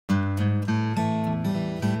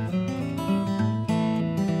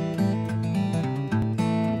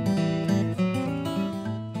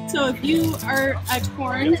So if you are a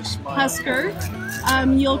corn husker,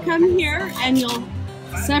 you'll come here and you'll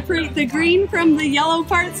separate the green from the yellow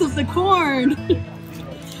parts of the corn.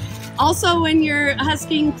 Also, when you're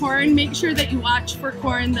husking corn, make sure that you watch for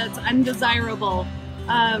corn that's undesirable,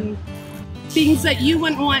 things that you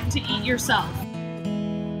wouldn't want to eat yourself.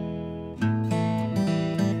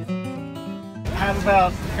 Have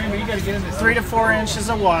about 3 to 4 inches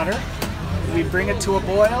of water. We bring it to a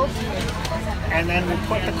boil, and then we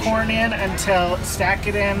put the corn in until, stack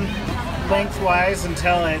it in lengthwise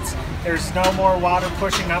until there's no more water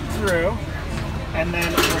pushing up through. And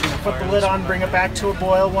then we're going to put the lid on, bring it back to a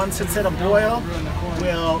boil. Once it's at a boil,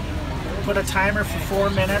 we'll put a timer for 4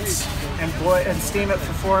 minutes and steam it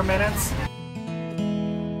for 4 minutes.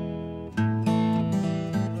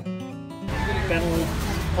 Then we'll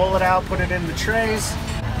pull it out, put it in the trays,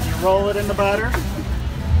 and roll it in the butter.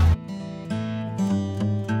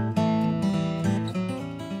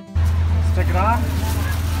 Stick it on.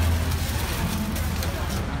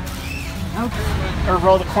 Okay. Or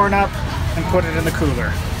roll the corn up and put it in the cooler.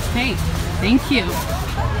 Hey, thank you.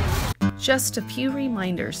 Just a few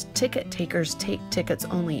reminders: ticket takers take tickets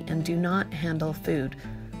only and do not handle food.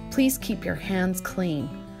 Please keep your hands clean.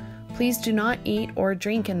 Please do not eat or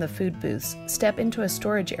drink in the food booths. Step into a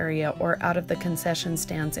storage area or out of the concession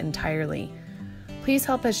stands entirely. Please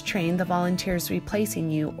help us train the volunteers replacing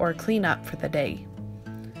you or clean up for the day.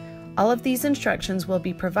 All of these instructions will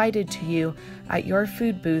be provided to you at your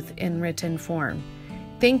food booth in written form.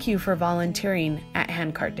 Thank you for volunteering at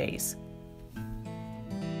Handcart Days.